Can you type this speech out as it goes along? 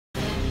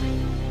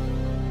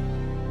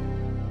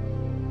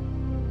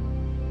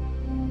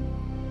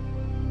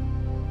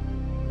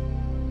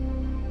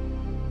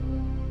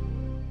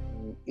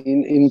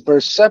in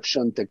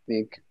perception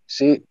technique,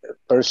 see,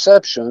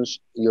 perceptions,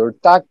 your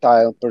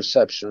tactile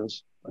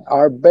perceptions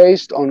are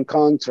based on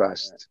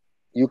contrast.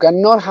 You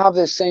cannot have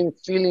the same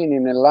feeling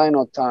in a line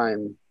of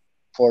time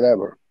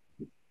forever,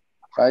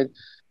 right?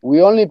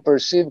 We only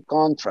perceive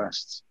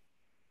contrasts.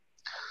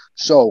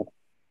 So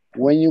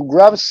when you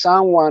grab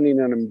someone in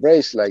an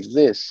embrace like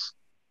this,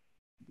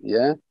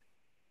 yeah,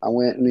 and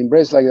when an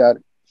embrace like that,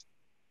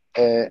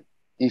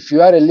 if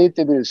you are a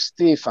little bit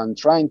stiff and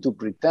trying to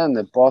pretend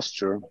a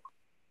posture,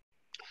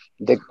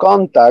 the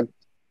contact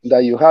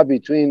that you have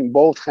between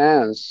both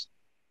hands,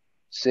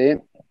 see,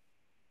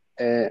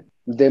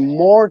 the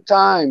more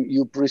time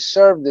you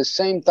preserve the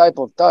same type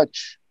of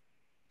touch,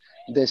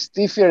 the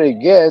stiffer it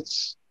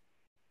gets,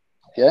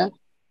 yeah,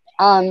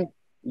 and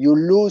you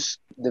lose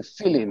the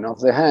feeling of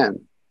the hand.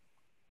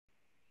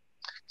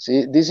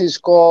 See, this is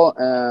called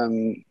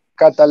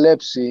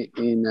catalepsy.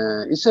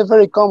 It's a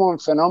very common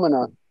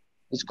phenomenon.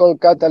 It's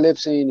called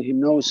catalepsy in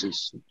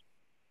hypnosis.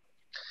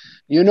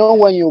 You know,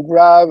 when you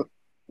grab,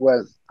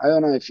 well, I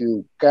don't know if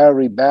you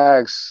carry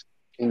bags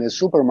in the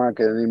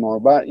supermarket anymore,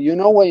 but you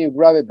know when you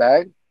grab a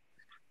bag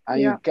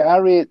and you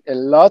carry it a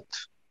lot,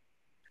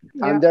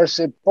 and there's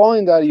a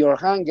point that your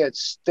hand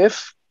gets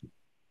stiff,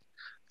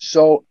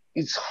 so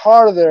it's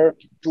harder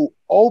to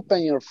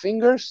open your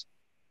fingers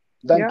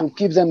than to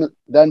keep them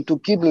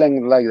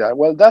like that.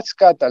 Well, that's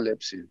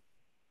catalepsy.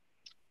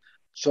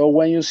 So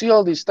when you see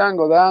all these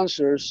tango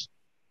dancers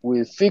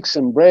with fixed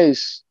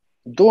embrace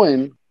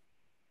doing,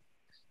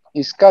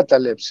 is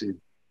catalepsy.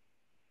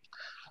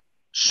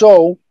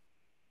 So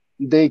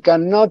they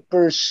cannot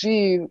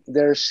perceive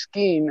their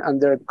skin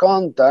and their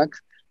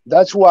contact.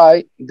 That's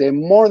why the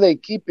more they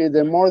keep it,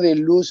 the more they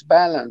lose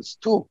balance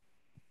too.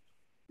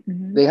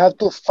 They have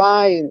to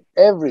find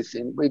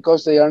everything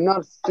because they are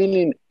not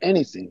feeling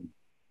anything.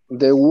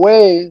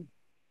 The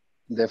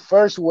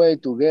first way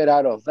to get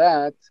out of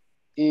that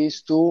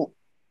is to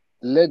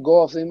let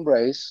go of the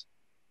embrace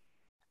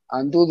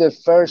and do the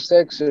first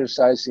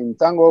exercise in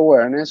tango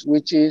awareness,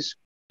 which is...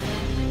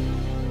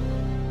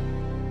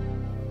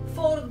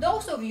 For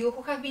those of you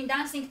who have been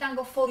dancing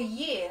tango for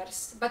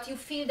years, but you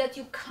feel that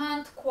you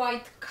can't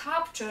quite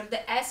capture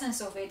the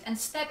essence of it and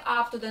step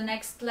up to the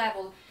next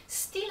level,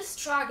 still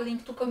struggling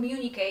to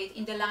communicate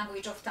in the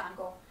language of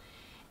tango.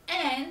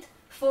 And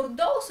for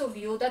those of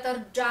you that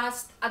are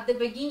just at the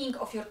beginning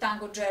of your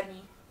tango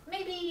journey,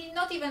 maybe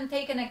not even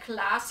taken a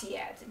class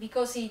yet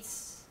because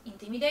it's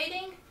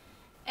intimidating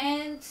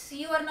and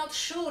you are not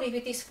sure if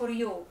it is for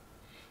you.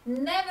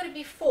 Never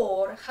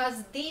before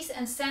has this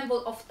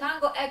ensemble of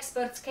tango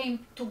experts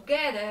came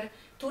together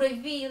to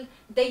reveal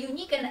the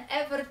unique and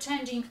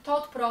ever-changing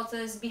thought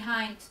process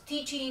behind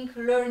teaching,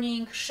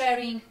 learning,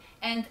 sharing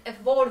and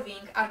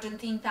evolving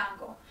Argentine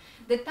tango.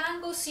 The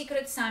Tango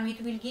Secrets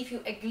Summit will give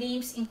you a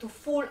glimpse into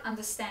full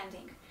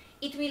understanding.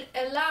 It will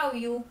allow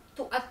you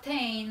to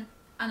attain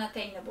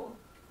unattainable,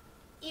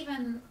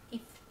 even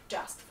if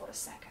just for a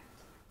second.